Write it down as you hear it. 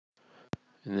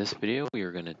In this video, we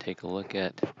are going to take a look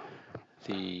at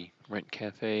the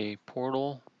RentCafe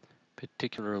portal,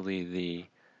 particularly the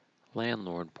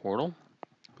landlord portal.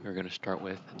 We're going to start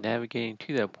with navigating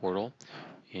to that portal,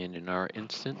 and in our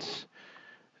instance,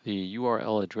 the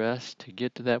URL address to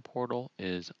get to that portal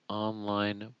is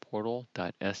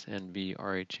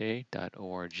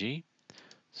onlineportal.snvrha.org.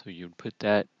 So you'd put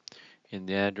that in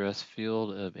the address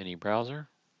field of any browser,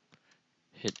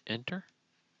 hit enter,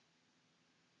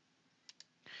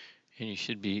 and you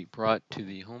should be brought to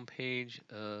the home page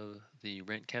of the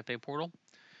RentCafe portal.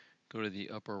 Go to the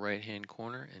upper right hand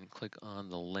corner and click on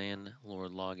the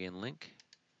landlord login link.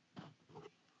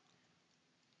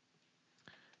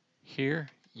 Here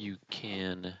you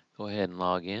can go ahead and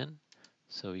log in.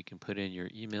 So you can put in your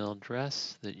email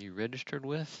address that you registered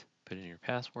with, put in your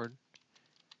password,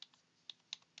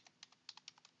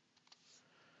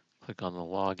 click on the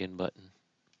login button.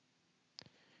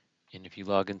 And if you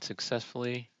log in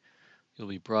successfully, you'll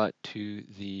be brought to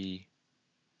the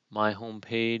My Home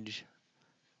page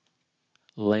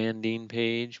landing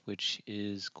page, which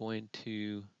is going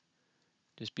to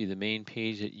just be the main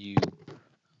page that you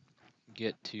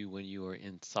get to when you are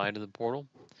inside of the portal.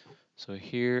 So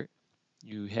here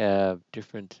you have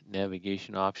different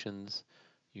navigation options.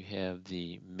 You have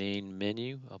the main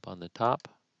menu up on the top.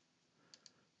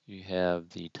 You have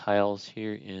the tiles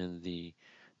here in the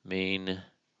main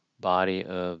body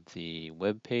of the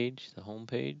web page, the home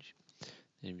page.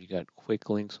 And you've got quick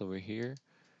links over here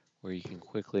where you can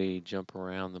quickly jump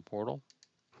around the portal.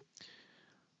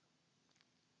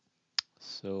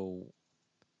 So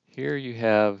here you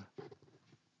have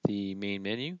the main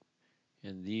menu,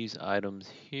 and these items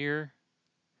here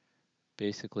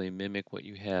basically mimic what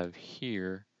you have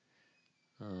here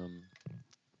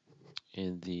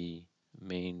in the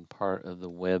main part of the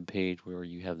web page where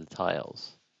you have the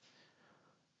tiles.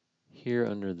 Here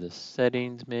under the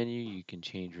settings menu, you can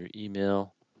change your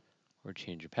email or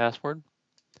change your password.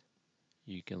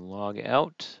 You can log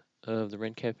out of the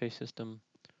RentCafe system,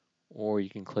 or you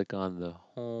can click on the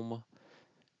home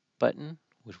button,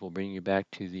 which will bring you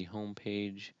back to the home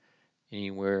page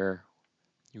anywhere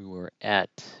you were at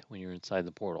when you're inside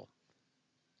the portal.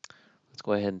 Let's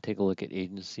go ahead and take a look at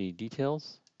agency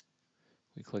details.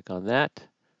 We click on that.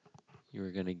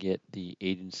 You're going to get the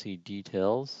agency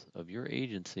details of your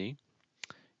agency.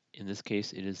 In this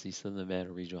case, it is the Southern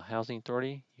Nevada Regional Housing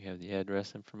Authority. You have the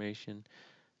address information.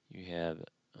 You have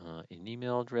an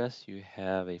email address. You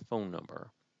have a phone number.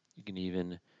 You can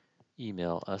even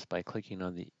email us by clicking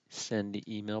on the Send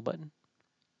Email button.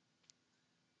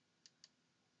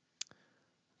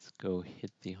 Let's go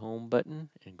hit the Home button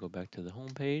and go back to the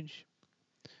home page.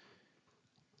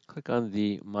 Click on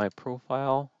the My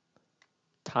Profile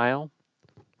tile.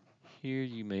 Here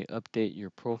you may update your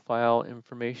profile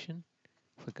information.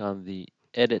 Click on the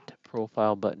Edit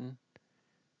Profile button.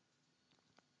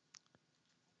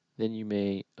 Then you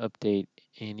may update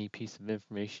any piece of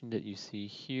information that you see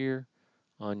here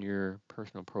on your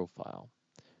personal profile.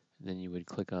 And then you would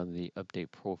click on the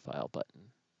Update Profile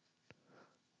button.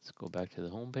 Let's go back to the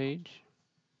home page.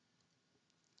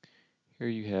 Here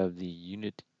you have the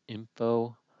Unit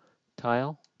Info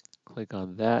tile. Click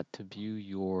on that to view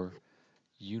your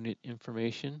unit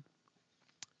information.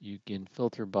 You can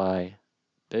filter by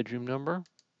bedroom number,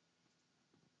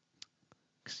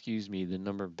 the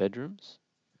number of bedrooms.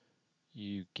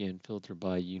 You can filter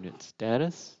by unit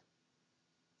status.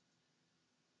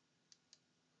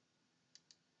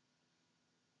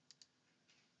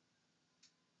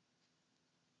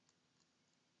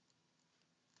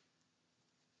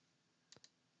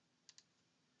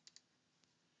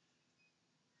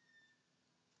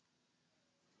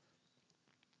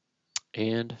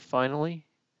 And finally,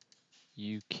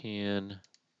 you can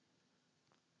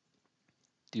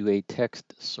do a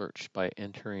text search by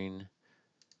entering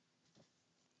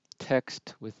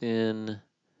text within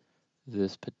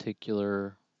this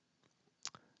particular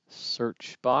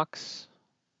search box.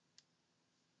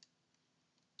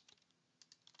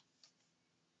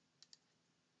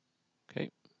 Okay.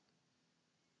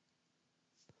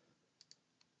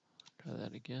 Try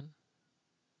that again.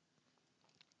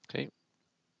 Okay.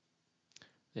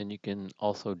 Then you can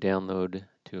also download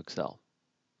to Excel.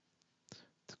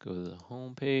 Let's go to the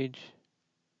home page.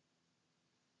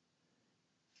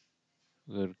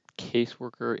 Go to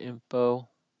caseworker info.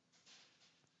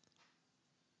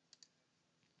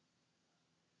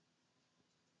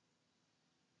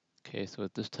 Okay, so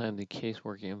at this time the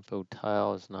caseworker info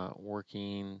tile is not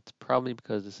working. It's probably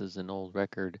because this is an old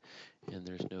record and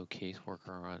there's no caseworker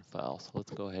on file. So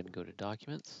let's go ahead and go to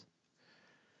documents.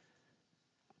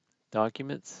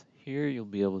 Documents, Here you'll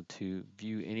be able to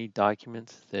view any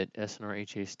documents that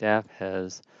SNRHA staff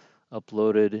has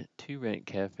uploaded to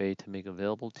RentCafe to make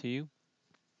available to you.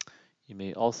 You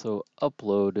may also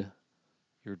upload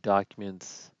your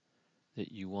documents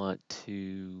that you want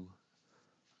to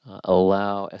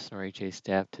allow SNRHA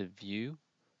staff to view.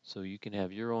 So you can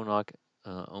have your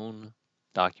own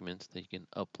documents that you can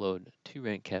upload to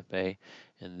RentCafe,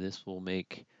 and this will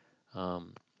make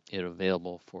it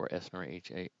available for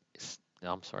SNRHA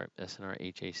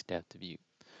staff to view.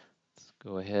 Let's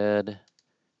go ahead.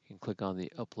 You can click on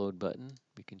the upload button.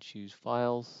 We can choose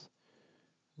files.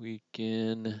 We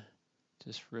can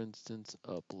just, for instance,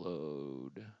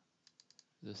 upload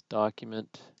this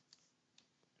document.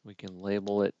 We can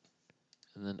label it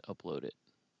and then upload it.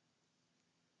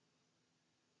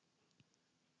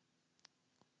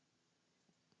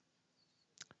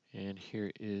 And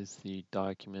here is the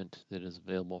document that is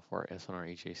available for our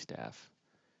SNRHA staff.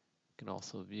 You can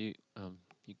also view,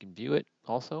 it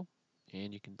also,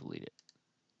 and you can delete it.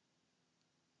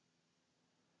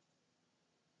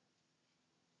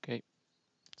 Okay,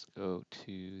 let's go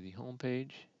to the home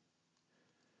page.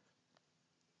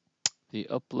 The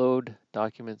upload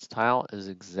documents tile is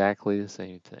exactly the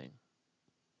same thing.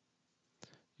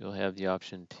 You'll have the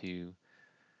option to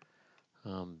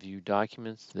view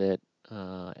documents that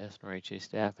SNRHA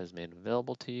staff has made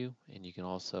available to you, and you can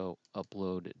also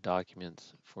upload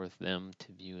documents for them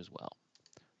to view as well.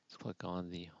 Let's click on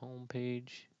the home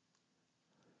page.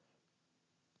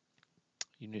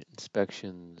 Unit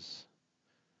inspections.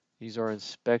 These are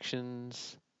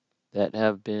inspections that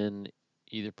have been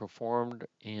either performed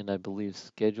and I believe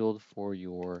scheduled for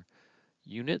your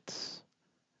units.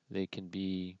 They're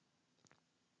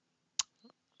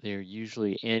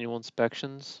usually annual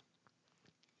inspections.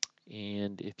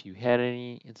 And if you had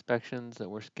any inspections that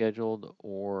were scheduled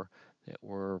or that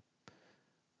were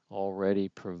already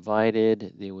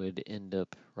provided, they would end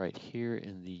up right here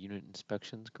in the unit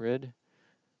inspections grid.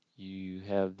 You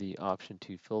have the option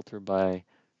to filter by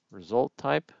result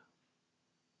type,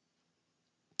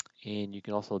 and you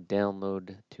can also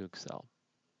download to Excel.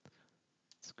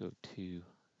 Let's go to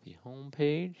the home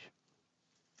page.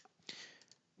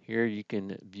 Here you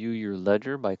can view your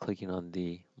ledger by clicking on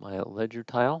the My Ledger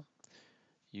tile.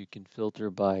 You can filter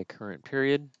by current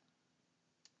period.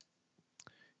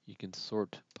 You can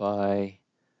sort by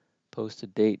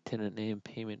posted date, tenant name,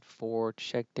 payment for,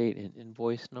 check date, and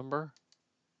invoice number.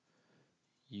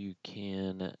 You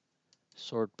can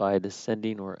sort by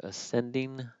descending or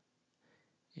ascending,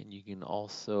 and you can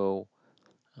also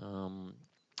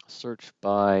search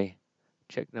by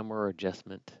check number or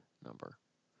adjustment number.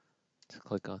 Let's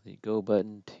click on the Go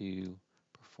button to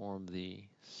perform the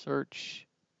search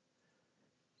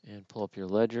and pull up your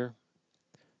ledger.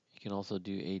 You can also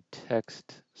do a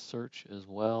text search as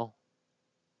well.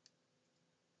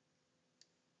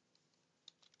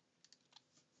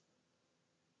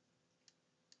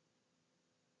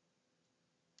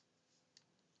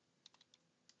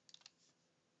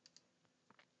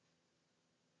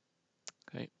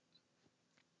 Okay.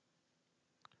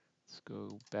 Let's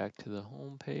go back to the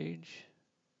home page.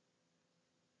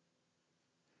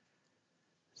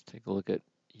 Let's take a look at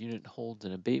unit holds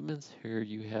and abatements. Here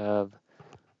you have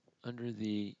under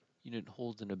the unit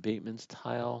holds and abatements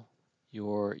tile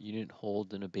your unit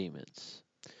holds and abatements.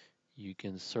 You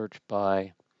can search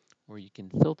by or you can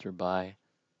filter by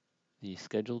the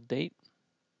scheduled date.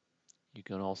 You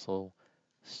can also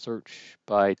search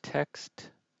by text,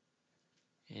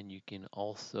 and you can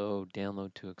also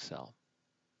download to Excel.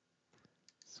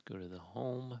 Let's go to the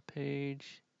home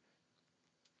page.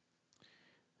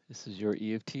 This is your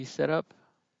EFT setup.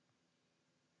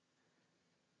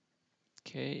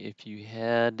 Okay, if you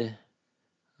had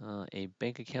a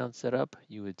bank account set up,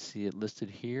 you would see it listed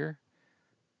here.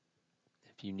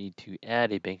 If you need to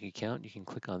add a bank account, you can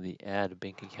click on the Add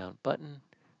Bank Account button,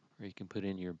 or you can put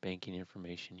in your banking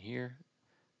information here.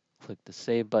 Click the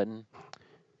Save button,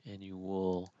 and you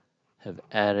will have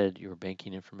added your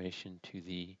banking information to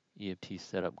the EFT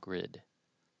setup grid.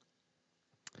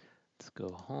 Let's go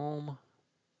home.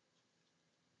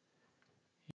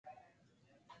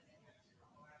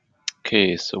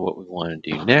 Okay, so what we want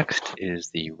to do next is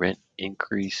the rent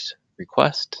increase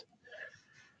request.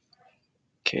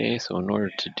 Okay, so in order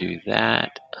to do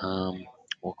that,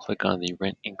 we'll click on the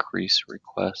rent increase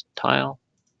request tile,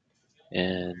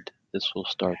 and this will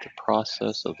start the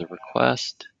process of the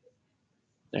request.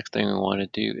 Next thing we want to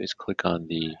do is click on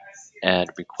the add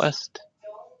request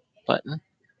button.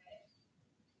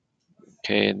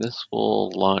 Okay, this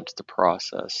will launch the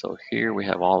process. So here we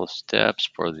have all the steps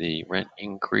for the rent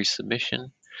increase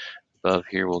submission. Above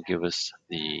here will give us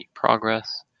the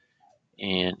progress.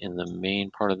 And in the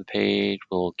main part of the page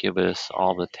will give us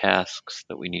all the tasks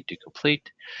that we need to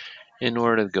complete in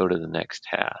order to go to the next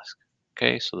task.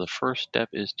 Okay, so the first step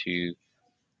is to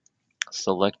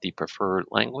select the preferred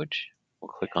language. We'll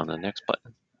click on the next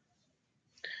button.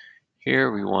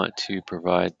 Here we want to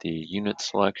provide the unit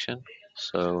selection.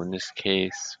 So in this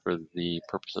case, for the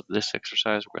purpose of this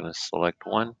exercise, we're going to select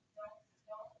one,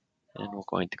 and we're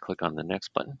going to click on the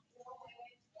next button.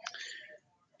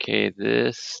 Okay,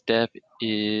 this step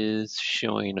is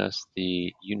showing us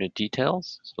the unit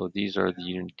details. So these are the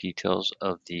unit details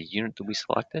of the unit that we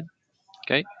selected.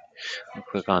 Okay, we'll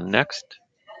click on next.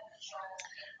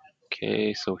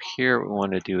 Okay, so here what we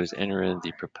want to do is enter in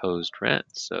the proposed rent.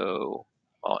 So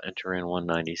I'll enter in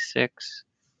 196.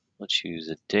 We'll choose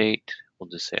a date. We'll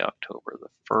just say October the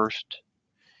 1st.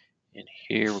 And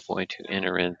here we're going to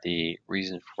enter in the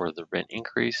reason for the rent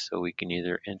increase. So we can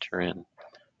either enter in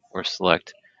or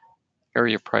select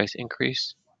area price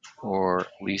increase or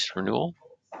lease renewal.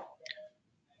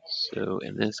 So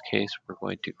in this case, we're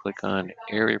going to click on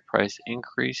area price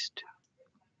increased.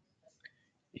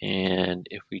 And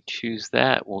if we choose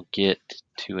that, we'll get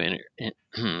to enter in,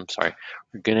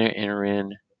 we're going to enter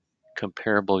in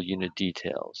comparable unit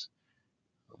details.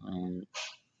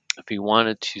 If we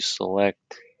wanted to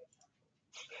select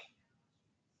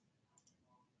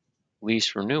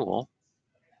lease renewal,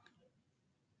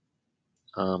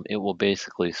 it will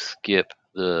basically skip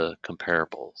the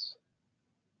comparables.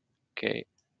 Okay,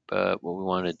 but what we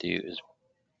want to do is,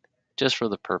 just for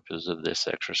the purpose of this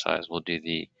exercise, we'll do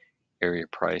the area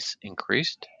price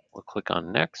increased. We'll click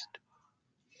on next.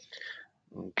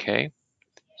 Okay,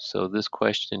 so this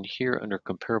question here under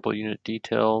comparable unit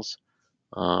details,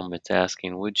 it's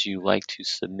asking, would you like to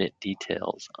submit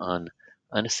details on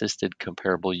unassisted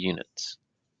comparable units?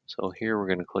 So here we're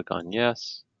going to click on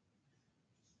yes.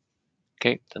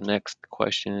 Okay, the next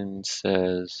question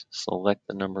says select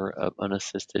the number of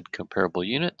unassisted comparable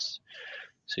units.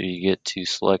 So you get to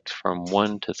select from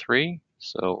 1 to 3.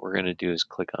 So what we're going to do is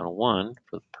click on 1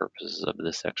 for the purposes of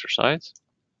this exercise.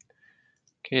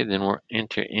 Okay, then we'll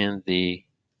enter in the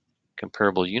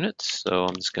comparable units. So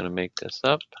I'm just going to make this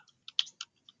up.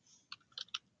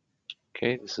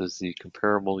 Okay, this is the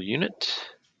comparable unit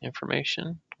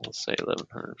information. We'll say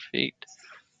 1,100 feet.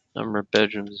 Number of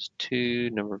bedrooms is 2.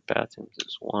 Number of bathrooms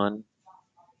is 1.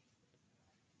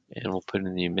 And we'll put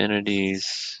in the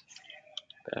amenities,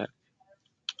 backyard,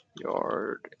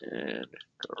 and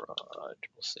garage.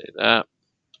 We'll say that.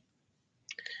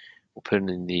 We'll put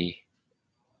in the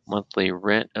monthly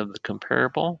rent of the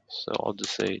comparable. So I'll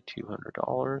just say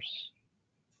 $200.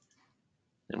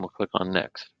 And we'll click on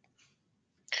next.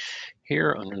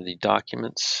 Here under the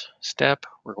documents step,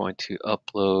 we're going to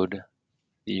upload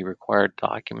the required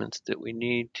documents that we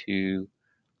need to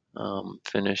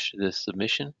finish this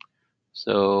submission.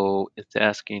 So it's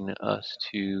asking us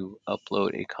to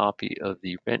upload a copy of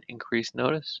the rent increase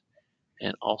notice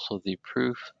and also the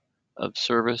proof of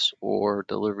service or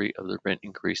delivery of the rent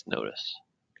increase notice.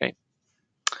 Okay,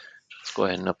 let's go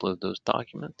ahead and upload those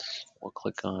documents. We'll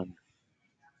click on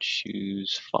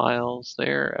choose files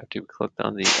there. After we clicked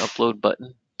on the upload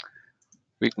button,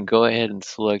 we can go ahead and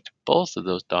select both of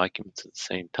those documents at the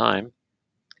same time,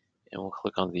 and we'll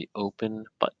click on the open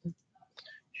button.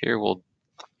 Here we'll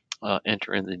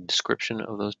enter in the description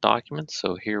of those documents.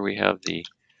 So here we have the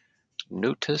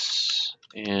notice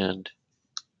and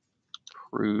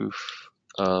proof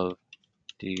of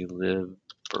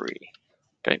delivery.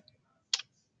 Okay.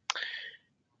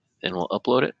 Then we'll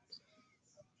upload it.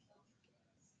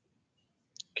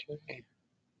 Okay.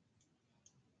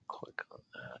 Click on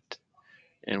that.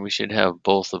 And we should have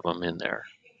both of them in there.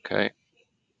 Okay.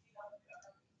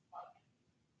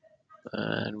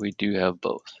 And we do have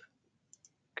both.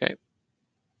 Okay.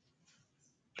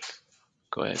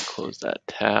 Go ahead and close that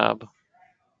tab.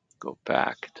 Go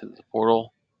back to the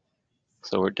portal.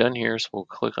 So we're done here, so we'll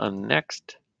click on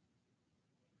next.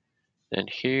 Then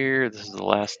here, this is the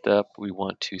last step, we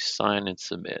want to sign and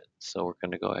submit. So we're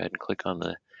going to go ahead and click on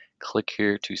the click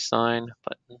here to sign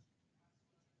button.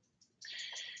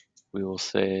 We will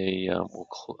say,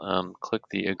 click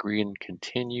the agree and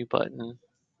continue button.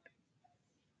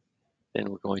 Then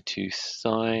we're going to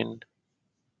sign.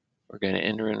 We're going to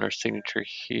enter in our signature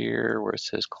here where it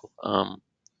says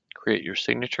create your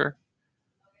signature.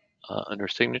 Under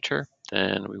signature,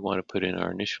 then we want to put in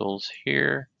our initials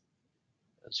here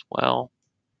as well.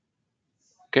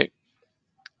 Okay,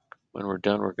 when we're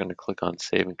done, we're going to click on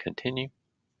save and continue.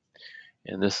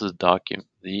 And this is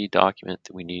the document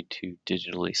that we need to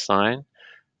digitally sign.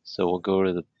 So we'll go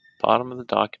to the bottom of the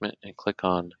document and click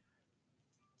on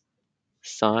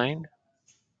sign,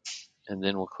 and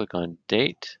then we'll click on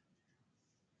date,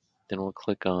 then we'll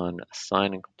click on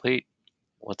Sign and Complete.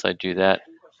 Once I do that,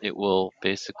 it will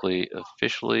basically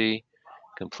officially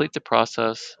complete the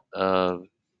process of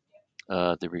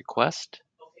the request.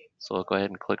 So I'll go ahead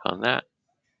and click on that.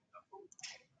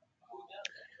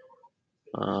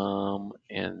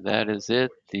 And that is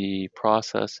it. The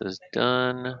process is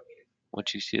done.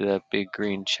 Once you see that big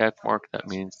green check mark, that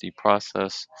means the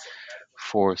process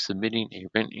for submitting a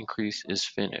rent increase is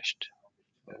finished.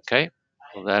 Okay,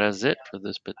 well, that is it for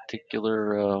this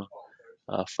particular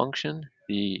function,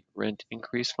 the rent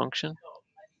increase function.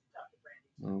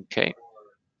 Okay,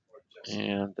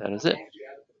 and that is it.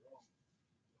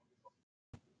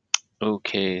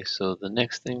 Okay, so the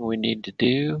next thing we need to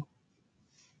do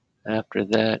after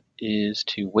that is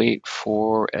to wait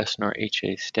for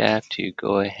SNRHA staff to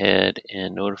go ahead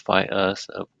and notify us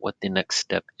of what the next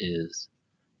step is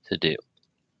to do.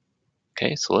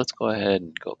 Okay, so let's go ahead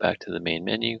and go back to the main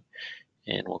menu,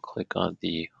 and we'll click on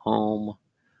the home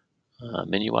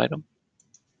menu item.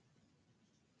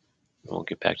 And we'll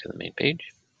get back to the main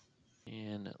page.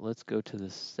 And let's go to the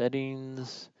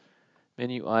settings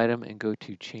menu item and go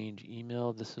to change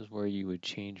email. This is where you would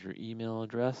change your email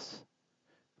address.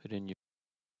 Put in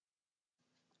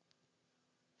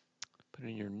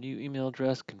your new email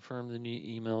address, confirm the new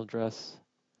email address,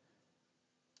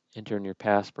 enter in your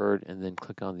password, and then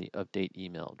click on the update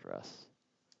email address.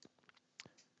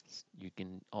 You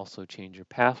can also change your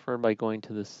password by going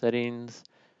to the settings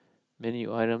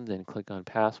menu item, then click on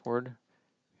password.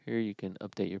 Here you can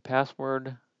update your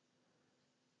password,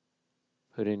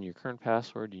 put in your current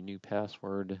password, your new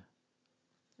password,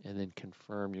 and then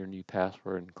confirm your new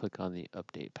password and click on the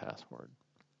update password.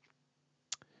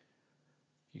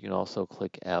 You can also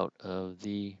click out of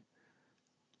the,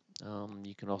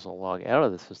 you can also log out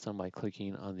of the system by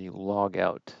clicking on the log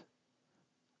out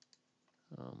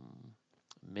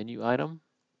menu item.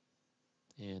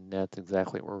 And that's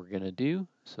exactly what we're going to do.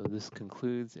 So this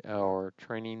concludes our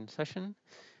training session.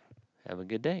 Have a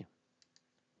good day.